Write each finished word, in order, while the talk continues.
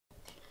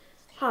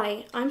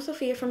Hi, I'm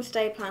Sophia from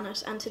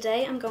StayPlanet, and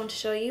today I'm going to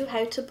show you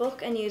how to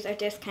book and use our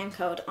discount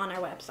code on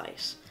our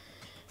website.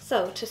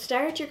 So to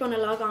start, you're going to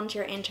log on to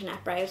your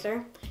internet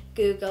browser,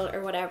 Google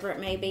or whatever it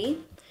may be.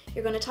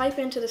 You're going to type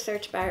into the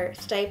search bar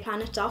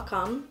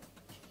stayplanet.com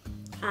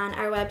and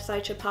our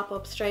website should pop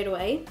up straight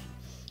away.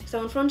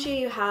 So in front of you,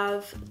 you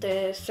have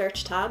the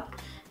search tab.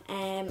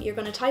 You're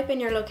going to type in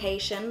your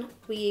location.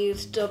 We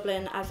use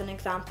Dublin as an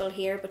example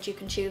here, but you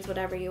can choose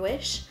whatever you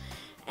wish.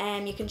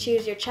 You can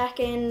choose your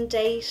check-in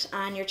date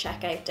and your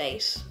check-out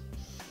date.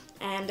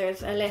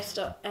 There's a list,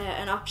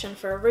 an option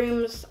for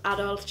rooms,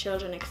 adults,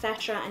 children,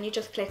 etc. and you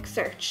just click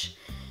search.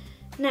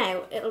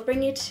 Now it'll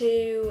bring you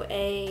to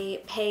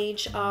a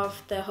page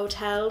of the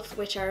hotels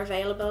which are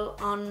available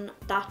on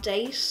that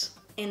date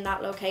in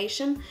that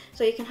location,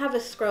 so you can have a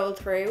scroll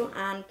through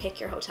and pick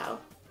your hotel.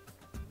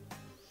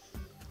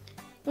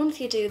 Once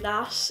you do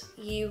that,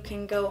 you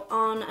can go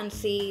on and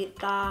see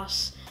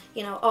that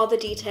all the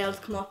details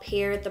come up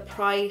here, the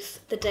price,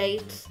 the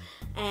dates,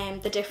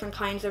 and the different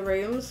kinds of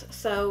rooms.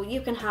 So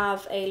you can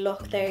have a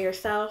look there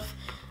yourself,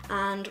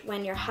 and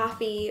when you're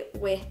happy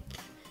with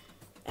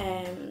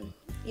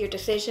your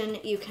decision,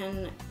 you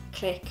can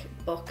click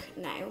book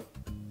now.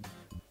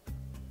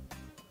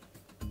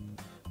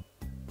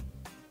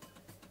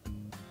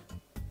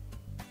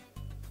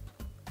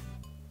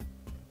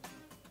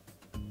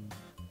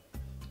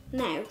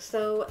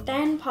 So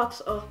then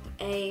pops up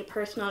a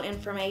personal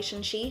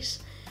information sheet.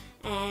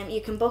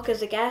 You can book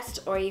as a guest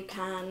or you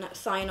can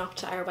sign up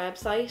to our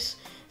website.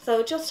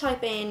 So just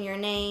type in your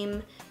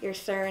name, your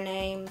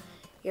surname,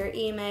 your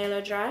email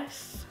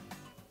address.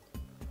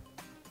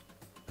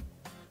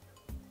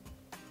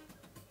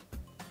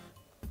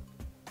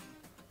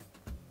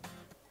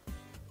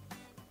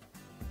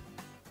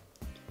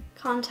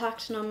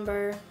 Contact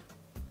number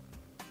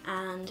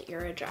and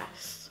your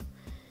address.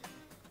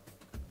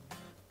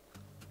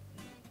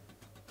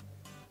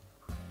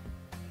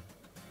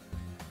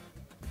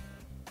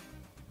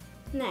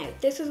 Now,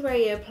 this is where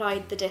you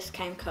applied the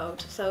discount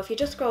code. So if you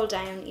just scroll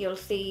down, you'll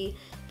see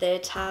the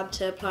tab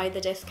to apply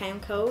the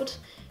discount code.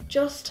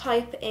 Just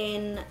type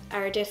in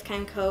our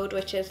discount code,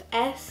 which is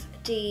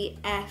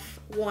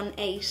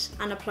SDF18,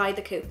 and apply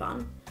the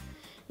coupon.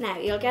 Now,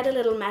 you'll get a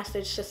little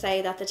message to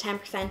say that the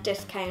 10%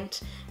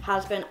 discount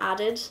has been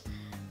added.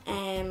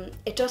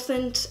 It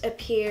doesn't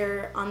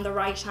appear on the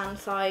right-hand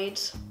side,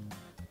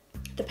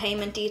 the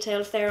payment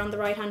details there on the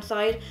right-hand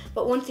side,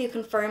 but once you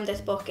confirm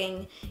this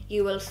booking,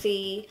 you will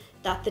see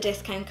that the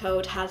discount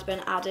code has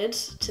been added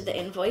to the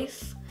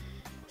invoice.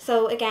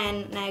 So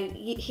again, now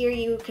here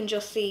you can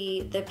just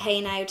see the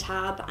Pay Now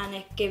tab, and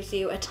it gives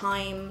you a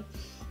time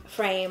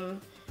frame,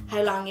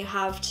 how long you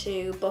have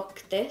to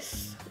book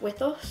this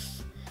with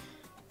us.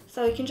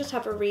 So you can just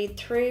have a read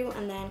through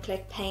and then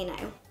click Pay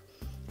Now.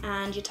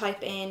 And you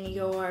type in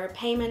your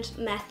payment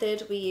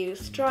method. We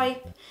use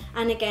Stripe,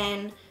 and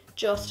again,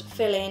 just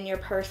fill in your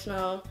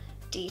personal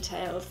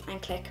details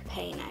and click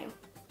Pay Now.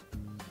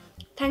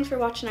 Thanks for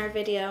watching our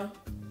video.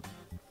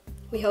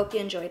 We hope you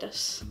enjoyed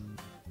it.